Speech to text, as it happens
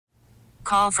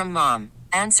Call from mom.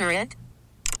 Answer it.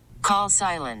 Call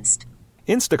silenced.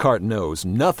 Instacart knows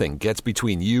nothing gets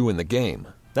between you and the game.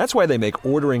 That's why they make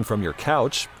ordering from your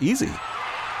couch easy.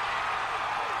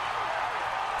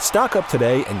 Stock up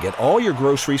today and get all your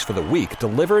groceries for the week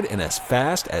delivered in as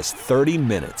fast as 30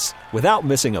 minutes without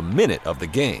missing a minute of the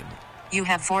game. You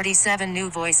have 47 new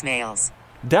voicemails.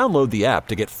 Download the app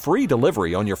to get free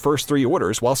delivery on your first 3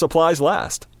 orders while supplies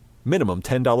last. Minimum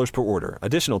 $10 per order.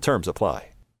 Additional terms apply.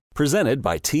 Presented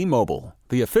by T-Mobile,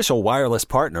 the official wireless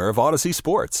partner of Odyssey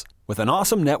Sports. With an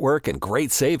awesome network and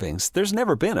great savings, there's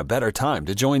never been a better time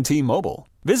to join T-Mobile.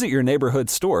 Visit your neighborhood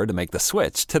store to make the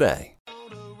switch today.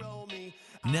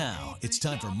 Now it's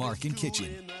time for Mark and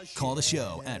Kichen. Call the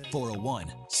show at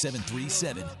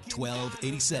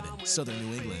 401-737-1287. Southern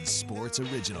New England Sports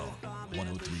Original,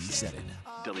 1037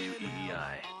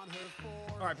 WEEI.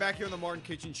 All right, back here on the Mark and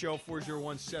Kichen Show,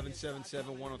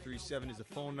 401-777-1037 is the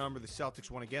phone number. The Celtics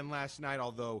won again last night,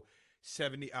 although the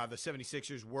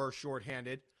 76ers were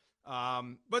shorthanded.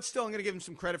 But still, I'm going to give them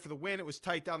some credit for the win. It was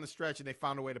tight down the stretch, and they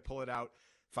found a way to pull it out.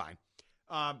 Fine.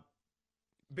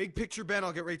 Big picture, Ben,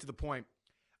 I'll get right to the point.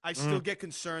 I still get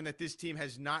concerned that this team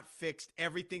has not fixed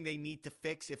everything they need to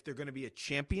fix if they're going to be a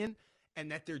champion,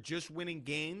 and that they're just winning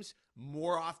games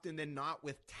more often than not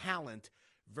with talent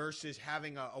versus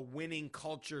having a winning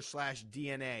culture /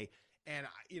 DNA. And,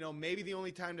 maybe the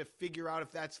only time to figure out if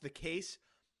that's the case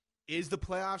is the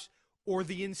playoffs, or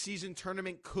the in-season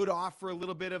tournament could offer a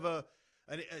little bit of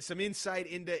some insight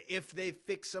into if they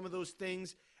fix some of those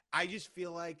things. I just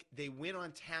feel like they win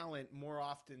on talent more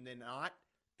often than not,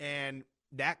 and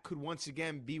that could once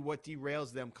again be what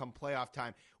derails them come playoff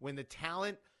time. When the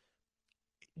talent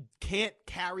can't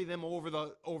carry them over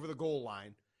the goal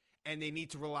line, and they need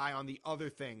to rely on the other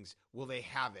things, will they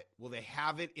have it? Will they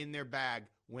have it in their bag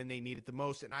when they need it the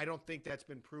most? And I don't think that's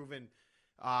been proven.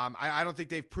 I don't think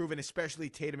they've proven, especially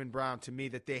Tatum and Brown, to me,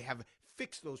 that they have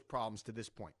fixed those problems to this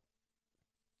point.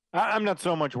 I'm not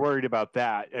so much worried about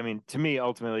that. I mean, to me,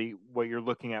 ultimately, what you're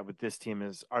looking at with this team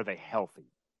is, are they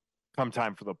healthy come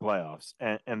time for the playoffs?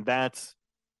 And that's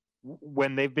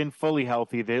when they've been fully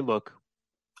healthy, they look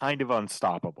kind of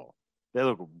unstoppable. They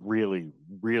look really,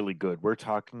 really good. We're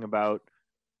talking about,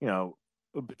 a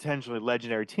potentially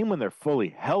legendary team when they're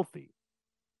fully healthy.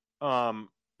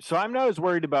 So I'm not as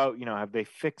worried about, have they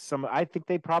fixed some? I think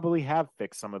they probably have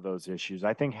fixed some of those issues.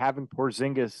 I think having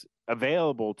Porzingis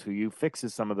available to you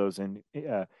fixes some of those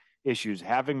issues.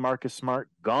 Having Marcus Smart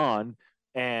gone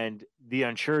and the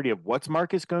uncertainty of what's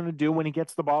Marcus going to do when he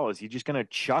gets the ball. Is he just going to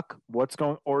chuck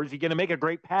or is he going to make a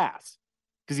great pass?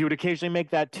 Because he would occasionally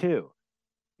make that too.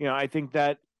 I think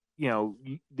that,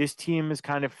 this team has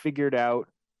kind of figured out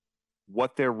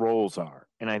what their roles are.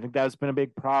 And I think that's been a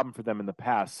big problem for them in the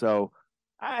past. So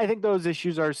I think those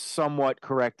issues are somewhat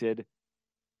corrected.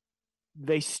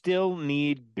 They still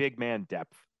need big man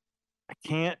depth.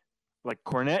 Kornet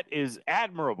is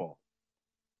admirable.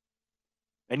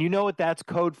 And you know what that's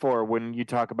code for when you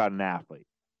talk about an athlete.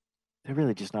 They're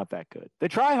really just not that good. They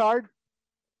try hard.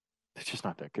 They're just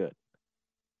not that good.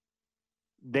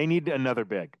 They need another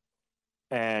big.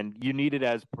 And you need it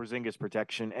as Porzingis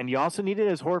protection. And you also need it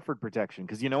as Horford protection.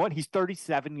 Because you know what? He's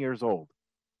 37 years old.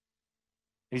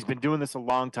 He's been doing this a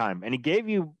long time. And he gave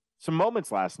you some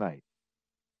moments last night.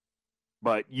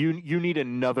 But you need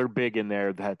another big in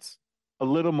there that's a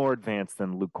little more advanced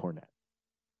than Luke Kornet.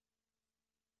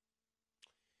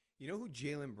 You know who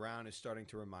Jaylen Brown is starting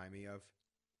to remind me of?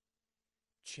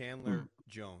 Chandler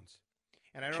Jones.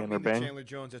 And I don't mean the Chandler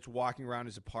Jones that's walking around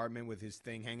his apartment with his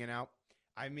thing hanging out.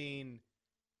 I mean,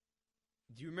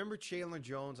 do you remember Chandler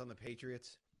Jones on the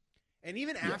Patriots? And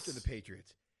even after the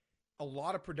Patriots, a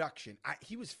lot of production.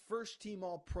 He was first-team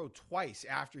All-Pro twice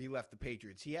after he left the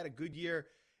Patriots. He had a good year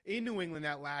in New England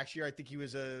that last year. I think he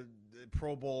was a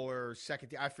Pro Bowl or second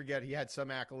team. I forget. He had some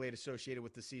accolade associated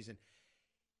with the season.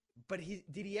 But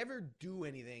did he ever do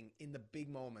anything in the big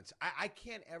moments? I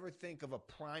can't ever think of a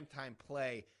primetime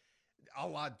play a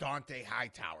la Dante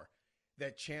Hightower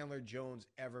that Chandler Jones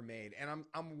ever made. And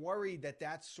I'm worried that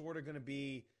that's sort of going to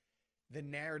be the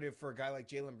narrative for a guy like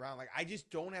Jaylen Brown. I just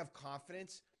don't have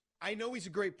confidence. I know he's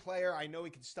a great player. I know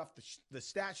he can stuff the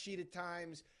stat sheet at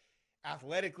times.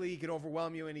 Athletically, he can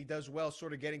overwhelm you, and he does well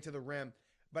sort of getting to the rim.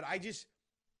 But I just,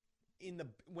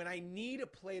 when I need a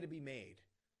play to be made,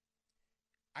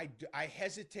 I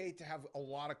hesitate to have a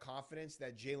lot of confidence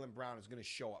that Jaylen Brown is going to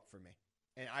show up for me.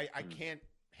 And I can't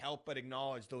help but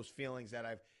acknowledge those feelings that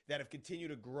have continued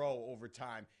to grow over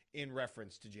time in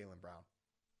reference to Jaylen Brown.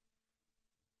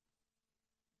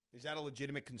 Is that a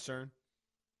legitimate concern?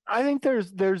 I think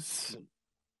there's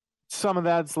some of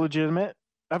that's legitimate.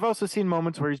 I've also seen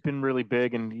moments where he's been really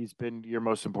big and he's been your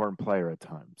most important player at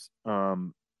times.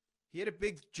 He had a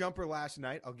big jumper last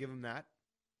night. I'll give him that.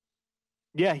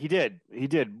 Yeah, he did. He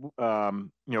did.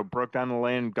 Broke down the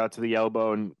lane, got to the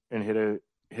elbow, and hit a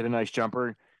nice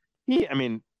jumper. He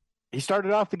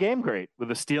started off the game great with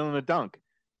a steal and a dunk.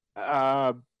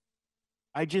 I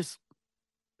like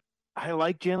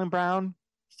Jaylen Brown.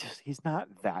 He's not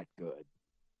that good.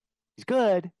 He's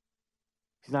good.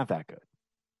 He's not that good.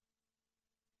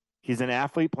 He's an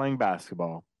athlete playing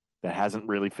basketball that hasn't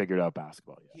really figured out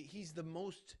basketball yet. He's the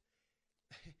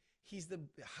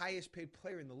highest paid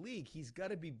player in the league. He's got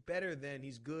to be better than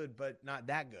he's good, but not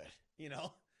that good, you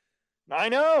know? I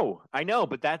know,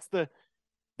 but that's the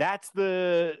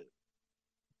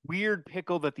weird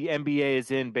pickle that the NBA is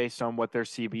in based on what their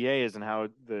CBA is and how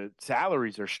the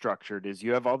salaries are structured. Is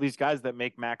you have all these guys that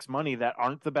make max money that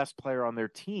aren't the best player on their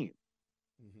team.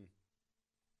 Mm-hmm.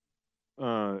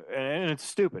 And it's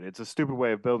stupid. It's a stupid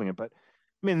way of building it. But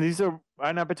I mean,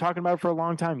 I've been talking about it for a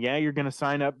long time. Yeah, you're going to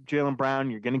sign up Jaylen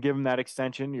Brown. You're going to give him that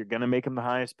extension. You're going to make him the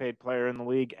highest paid player in the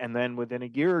league. And then within a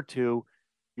year or two,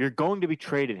 you're going to be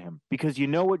traded him because you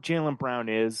know what Jaylen Brown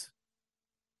is?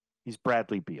 He's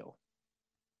Bradley Beal.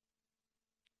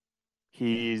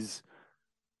 He's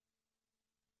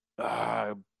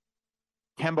Kemba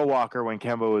Walker when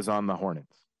Kemba was on the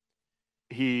Hornets.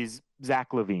 He's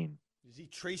Zach LaVine. Is he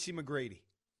Tracy McGrady?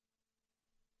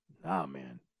 Nah,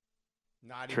 man.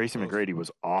 Tracy McGrady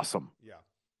was awesome. Yeah.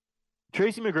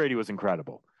 Tracy McGrady was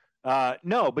incredible.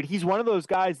 No, but he's one of those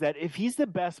guys that if he's the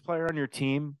best player on your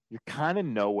team, you're kind of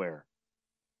nowhere.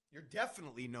 You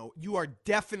are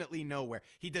definitely nowhere.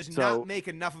 He does not make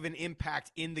enough of an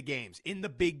impact in the games, in the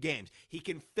big games. He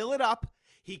can fill it up.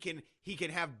 He can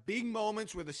have big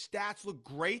moments where the stats look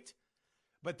great,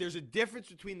 but there's a difference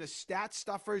between the stat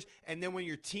stuffers and then when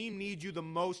your team needs you the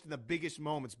most in the biggest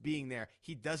moments being there.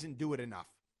 He doesn't do it enough.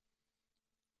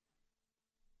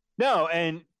 No,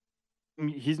 and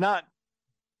he's not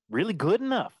really good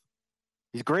enough.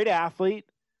 He's a great athlete.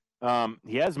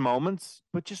 He has moments,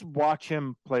 but just watch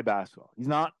him play basketball. He's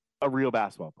not a real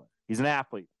basketball player. He's an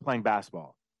athlete playing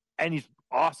basketball. And he's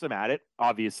awesome at it,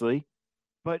 obviously.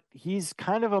 But he's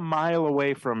kind of a mile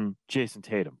away from Jayson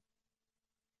Tatum.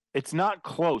 It's not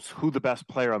close who the best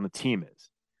player on the team is.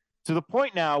 To the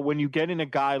point now, when you get in a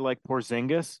guy like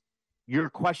Porzingis, you're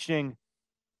questioning,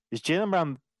 is Jaylen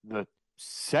Brown the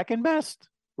second best?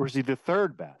 Or is he the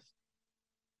third best?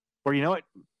 Or you know what?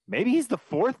 Maybe he's the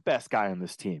fourth best guy on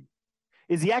this team.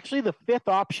 Is he actually the fifth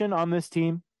option on this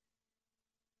team?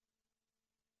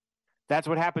 That's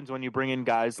what happens when you bring in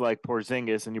guys like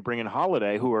Porzingis and you bring in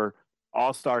Holiday, who are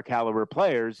all-star caliber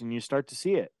players, and you start to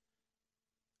see it.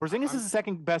 Porzingis is the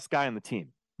second best guy on the team.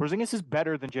 Porzingis is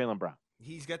better than Jaylen Brown.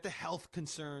 He's got the health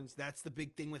concerns. That's the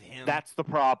big thing with him. That's the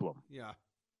problem. Yeah.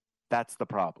 That's the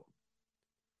problem.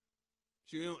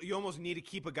 So you almost need to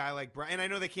keep a guy like Brown. And I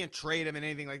know they can't trade him and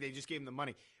anything like that. They just gave him the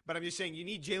money. But I'm just saying you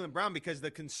need Jaylen Brown because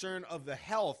the concern of the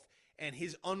health and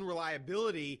his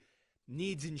unreliability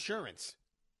needs insurance.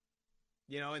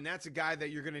 And that's a guy that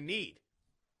you're going to need.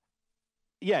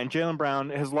 Yeah, and Jaylen Brown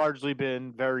has largely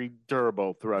been very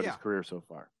durable throughout his career so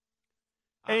far.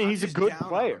 And he's a good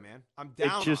player. Him, man. I'm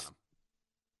down on him.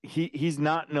 He's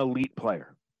not an elite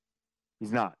player.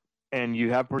 He's not. And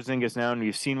you have Porzingis now, and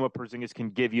you've seen what Porzingis can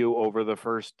give you over the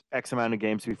first X amount of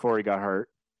games before he got hurt.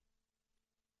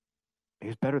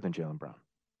 He's better than Jaylen Brown.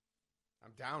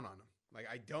 I'm down on him.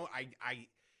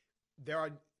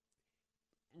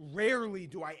 Rarely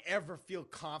do I ever feel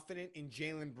confident in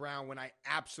Jaylen Brown when I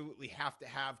absolutely have to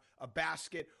have a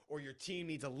basket or your team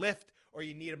needs a lift or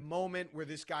you need a moment where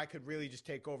this guy could really just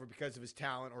take over because of his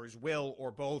talent or his will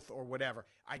or both or whatever.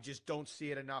 I just don't see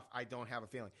it enough. I don't have a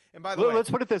feeling. And by the way, let's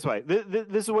put it this way.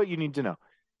 This is what you need to know.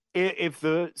 If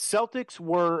the Celtics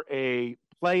were a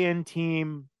play-in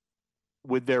team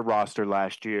with their roster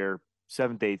last year,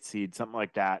 7th, 8th seed, something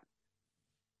like that,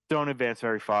 don't advance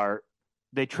very far,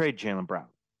 they trade Jaylen Brown.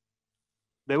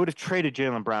 They would have traded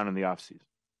Jaylen Brown in the offseason.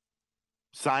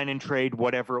 Sign and trade,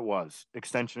 whatever it was.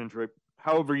 Extension and trade,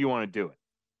 however you want to do it.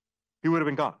 He would have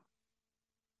been gone.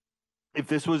 If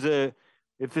this was a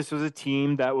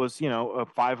team that was, a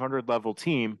 500 level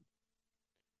team,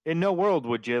 in no world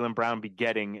would Jaylen Brown be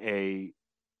getting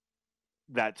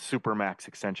that supermax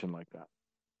extension like that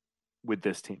with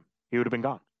this team. He would have been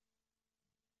gone.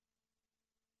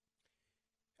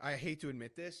 I hate to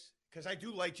admit this because I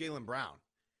do like Jaylen Brown.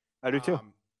 I do too.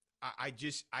 I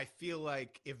feel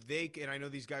like if they, and I know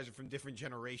these guys are from different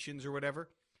generations or whatever,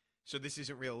 so this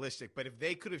isn't realistic, but if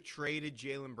they could have traded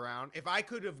Jaylen Brown, if I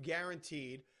could have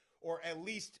guaranteed or at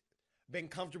least been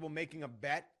comfortable making a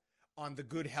bet on the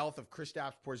good health of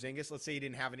Kristaps Porzingis, let's say he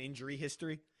didn't have an injury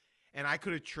history, and I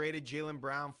could have traded Jaylen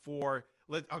Brown for,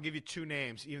 I'll give you two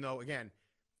names, even though, again,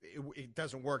 it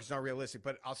doesn't work. It's not realistic.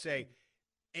 But I'll say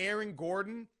Aaron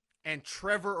Gordon and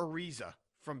Trevor Ariza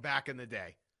from back in the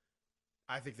day.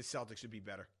 I think the Celtics would be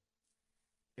better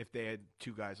if they had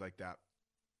two guys like that.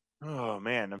 Oh,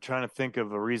 man. I'm trying to think of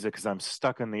Ariza because I'm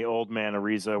stuck in the old man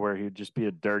Ariza where he'd just be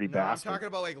a dirty bastard. I'm talking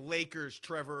about like Lakers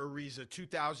Trevor Ariza,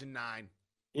 2009.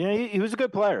 Yeah, he was a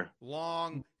good player.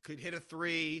 Long, could hit a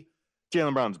three.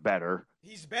 Jaylen Brown's better.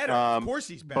 He's better. Of course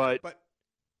he's better. But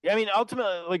I mean,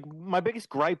 ultimately, like my biggest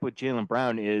gripe with Jaylen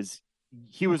Brown is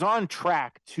he was on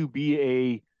track to be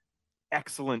a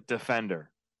excellent defender,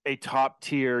 a top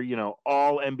tier,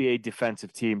 all NBA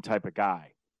defensive team type of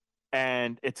guy.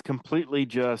 And it's completely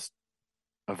just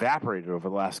evaporated over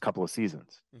the last couple of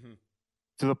seasons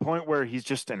to the point where he's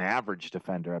just an average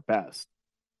defender at best.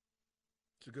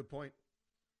 It's a good point.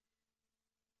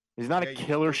 He's not a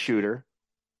killer shooter.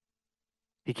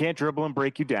 He can't dribble and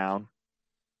break you down.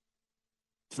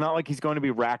 It's not like he's going to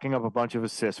be racking up a bunch of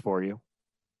assists for you.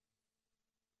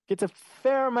 Gets a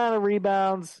fair amount of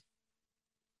rebounds.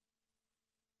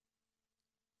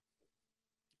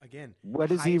 Again,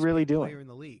 what is he really doing? Player in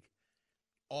the league.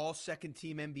 All second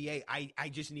team NBA. I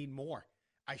just need more.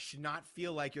 I should not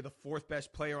feel like you're the fourth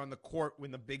best player on the court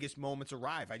when the biggest moments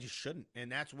arrive. I just shouldn't.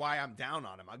 And that's why I'm down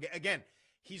on him. Again,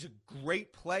 he's a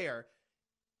great player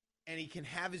and he can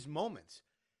have his moments.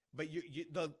 But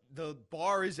the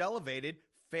bar is elevated,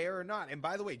 fair or not. And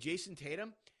by the way, Jayson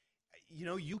Tatum,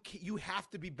 you have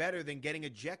to be better than getting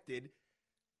ejected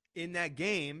in that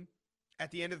game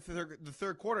at the end of the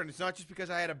third quarter. And it's not just because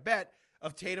I had a bet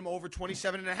of Tatum over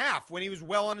 27.5 when he was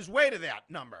well on his way to that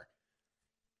number.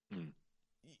 The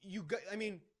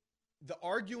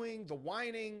arguing, the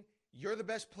whining, you're the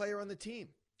best player on the team.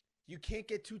 You can't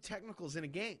get two technicals in a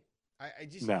game. I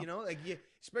just, no.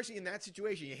 Especially in that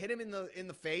situation, you hit him in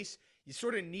the face. You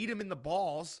sort of need him in the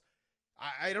balls.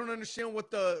 I don't understand what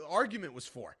the argument was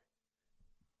for.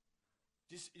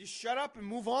 Just shut up and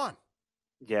move on.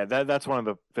 Yeah, that's one of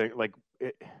the things.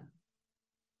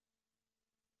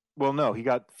 Well, no, he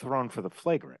got thrown for the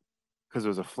flagrant because it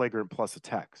was a flagrant plus a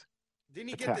tech. Didn't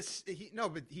he get this?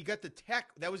 But he got the tech.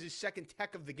 That was his second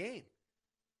tech of the game.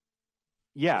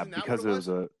 Yeah, because it was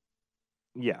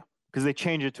because they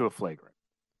changed it to a flagrant.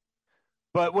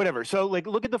 But whatever. So,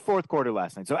 look at the fourth quarter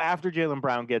last night. So after Jaylen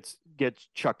Brown gets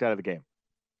chucked out of the game,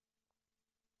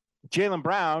 Jaylen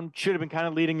Brown should have been kind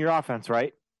of leading your offense,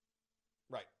 right?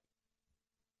 Right.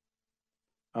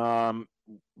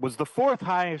 Was the fourth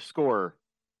highest scorer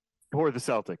for the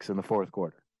Celtics in the fourth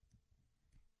quarter.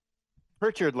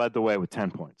 Pritchard led the way with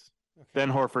 10 points. Okay.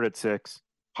 Then Horford at 6,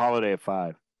 Holiday at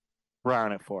 5,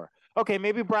 Brown at 4. Okay,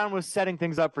 maybe Brown was setting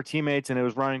things up for teammates and it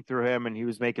was running through him and he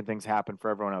was making things happen for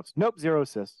everyone else. Nope, 0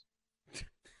 assists.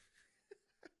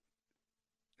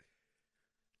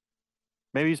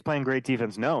 Maybe he's playing great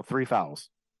defense. No, 3 fouls.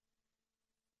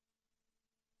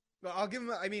 Well, I'll give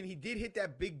him. He did hit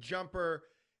that big jumper,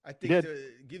 I think, to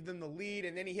give them the lead,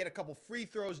 and then he hit a couple free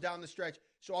throws down the stretch.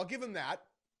 So I'll give him that.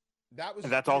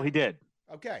 That's all he did.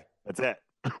 Okay. That's it.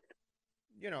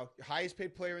 Highest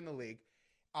paid player in the league.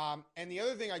 And the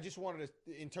other thing I just wanted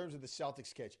to, in terms of the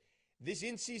Celtics catch, this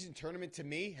in-season tournament to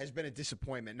me has been a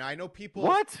disappointment. Now, I know people.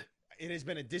 What? It has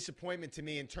been a disappointment to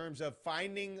me in terms of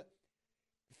finding,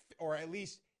 or at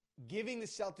least giving the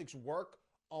Celtics work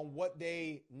on what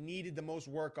they needed the most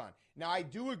work on. Now, I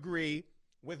do agree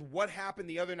with what happened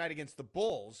the other night against the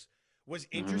Bulls was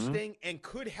interesting and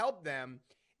could help them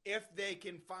if they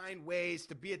can find ways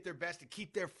to be at their best, to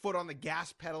keep their foot on the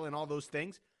gas pedal and all those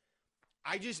things.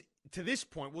 To this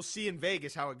point, we'll see in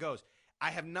Vegas how it goes.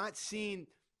 I have not seen,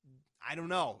 I don't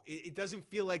know. It doesn't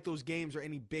feel like those games are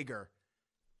any bigger.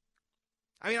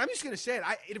 I'm just going to say it.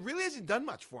 It really hasn't done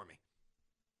much for me.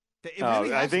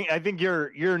 I think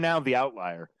you're now the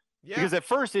outlier. Yeah. Because at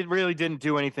first it really didn't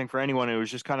do anything for anyone. It was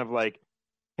just kind of like,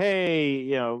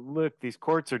 hey, look, these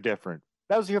courts are different.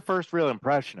 That was your first real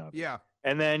impression of it. Yeah.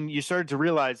 And then you started to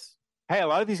realize, hey, a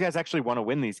lot of these guys actually want to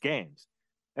win these games.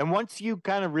 And once you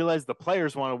kind of realize the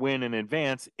players want to win in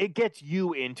advance, it gets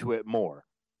you into it more.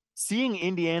 Seeing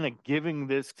Indiana giving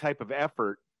this type of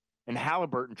effort and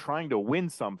Halliburton trying to win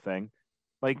something,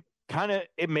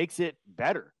 it makes it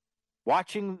better.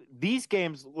 Watching these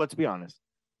games, let's be honest,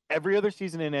 every other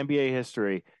season in NBA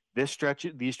history, these stretch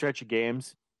of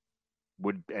games,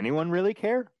 would anyone really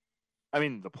care?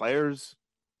 The players,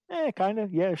 kind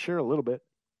of, yeah, sure, a little bit.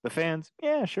 The fans,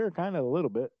 yeah, sure, kind of a little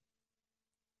bit.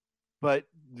 But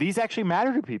these actually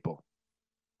matter to people.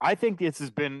 I think this has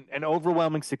been an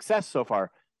overwhelming success so far.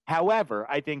 However,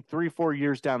 I think 3-4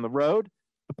 years down the road,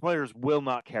 the players will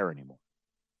not care anymore.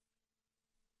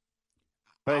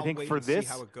 But I think for this,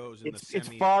 how it goes it's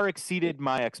far exceeded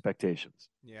my expectations.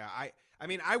 Yeah, I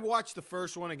mean, I watched the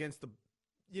first one against the,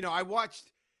 I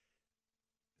watched.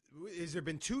 Has there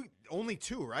been only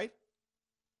two, right?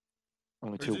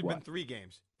 Only or two. Has there been 3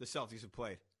 games the Celtics have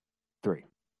played? 3.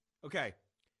 Okay.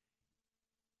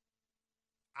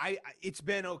 It's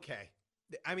been okay.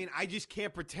 I mean, I just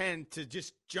can't pretend to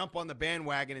just jump on the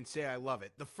bandwagon and say I love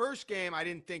it. The first game, I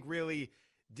didn't think really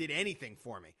did anything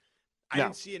for me. I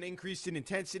didn't see an increase in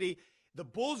intensity. The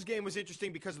Bulls game was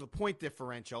interesting because of the point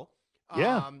differential.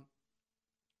 Yeah.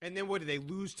 And then what did they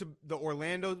lose to the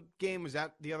Orlando game? Was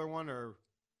that the other one, or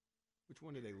which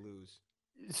one did they lose?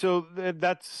 So they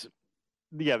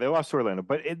lost to Orlando,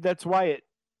 but that's why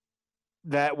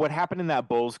what happened in that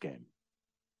Bulls game.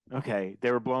 Okay,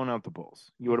 they were blowing out the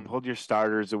Bulls. You would have pulled your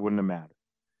starters; it wouldn't have mattered.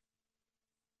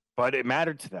 But it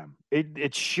mattered to them.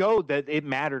 It showed that it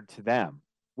mattered to them,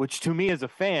 which to me as a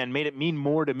fan made it mean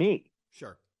more to me.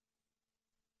 Sure.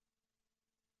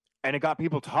 And it got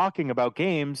people talking about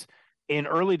games in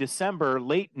early December,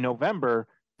 late November,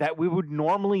 that we would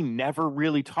normally never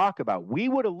really talk about. We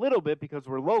would a little bit because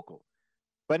we're local,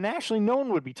 but nationally, no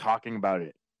one would be talking about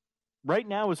it. Right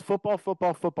now is football,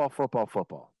 football, football, football,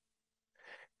 football.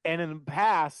 And in the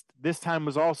past, this time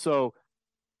was also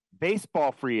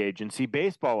baseball free agency,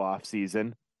 baseball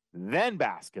offseason, then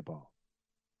basketball.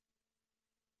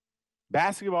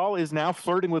 Basketball is now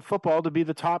flirting with football to be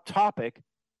the top topic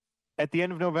at the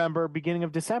end of November, beginning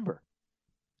of December.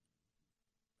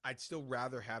 I'd still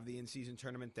rather have the in-season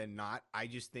tournament than not. I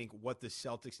just think what the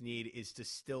Celtics need is to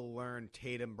still learn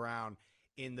Tatum Brown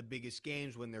in the biggest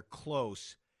games when they're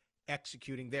close,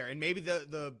 executing there. And maybe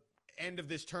the end of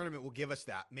this tournament will give us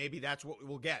that. Maybe that's what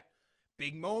we'll get.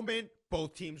 Big moment,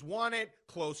 both teams want it,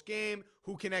 close game,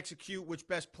 who can execute, which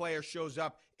best player shows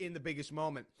up in the biggest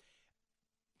moment.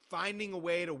 Finding a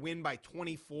way to win by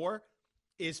 24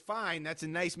 is fine. That's a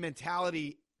nice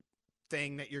mentality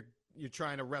thing that you're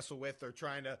trying to wrestle with or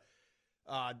trying to,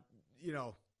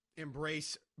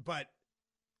 embrace. But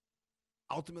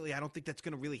ultimately, I don't think that's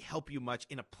going to really help you much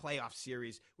in a playoff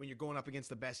series when you're going up against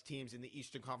the best teams in the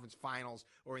Eastern Conference Finals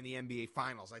or in the NBA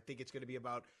Finals. I think it's going to be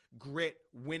about grit,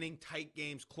 winning tight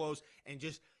games, close, and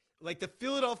just like the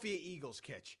Philadelphia Eagles,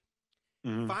 Kitch.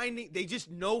 They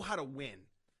just know how to win.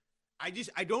 I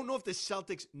don't know if the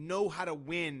Celtics know how to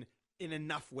win in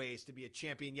enough ways to be a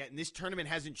champion yet, and this tournament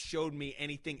hasn't showed me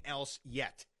anything else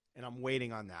yet, and I'm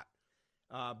waiting on that.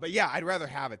 But yeah, I'd rather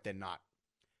have it than not.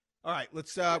 All right, we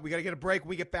got to get a break. When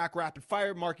we get back, rapid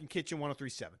fire, Mark and Kichen,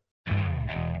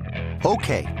 103.7.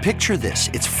 Okay, picture this.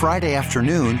 It's Friday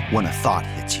afternoon when a thought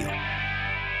hits you.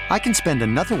 I can spend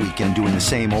another weekend doing the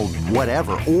same old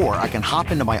whatever, or I can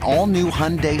hop into my all-new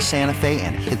Hyundai Santa Fe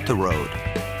and hit the road.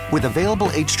 With available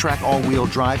H-Track all-wheel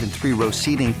drive and 3-row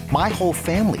seating, my whole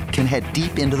family can head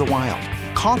deep into the wild.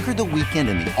 Conquer the weekend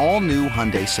in the all-new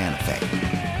Hyundai Santa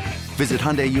Fe. Visit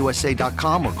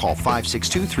HyundaiUSA.com or call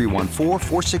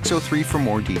 562-314-4603 for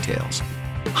more details.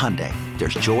 Hyundai,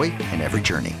 there's joy in every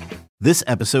journey. This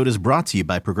episode is brought to you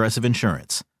by Progressive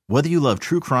Insurance. Whether you love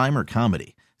true crime or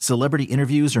comedy, celebrity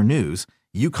interviews or news,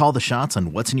 you call the shots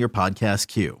on what's in your podcast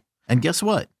queue. And guess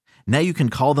what? Now you can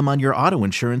call them on your auto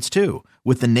insurance too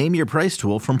with the Name Your Price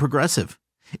tool from Progressive.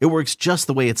 It works just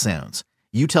the way it sounds.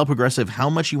 You tell Progressive how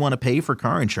much you want to pay for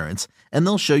car insurance, and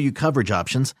they'll show you coverage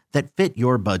options that fit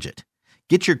your budget.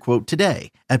 Get your quote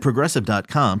today at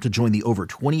Progressive.com to join the over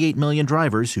 28 million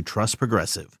drivers who trust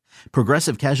Progressive.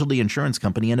 Progressive Casualty Insurance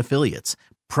Company and Affiliates.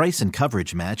 Price and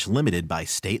coverage match limited by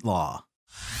state law.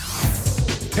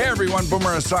 Hey everyone,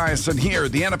 Boomer Esiason here.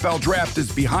 The NFL Draft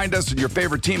is behind us and your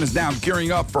favorite team is now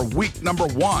gearing up for week number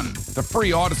 1. The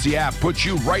free Odyssey app puts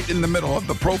you right in the middle of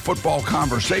the pro football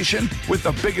conversation with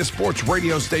the biggest sports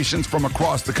radio stations from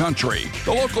across the country.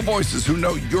 The local voices who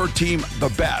know your team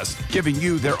the best, giving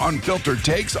you their unfiltered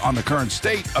takes on the current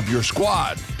state of your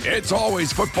squad. It's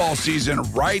always football season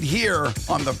right here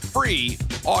on the free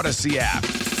Odyssey app.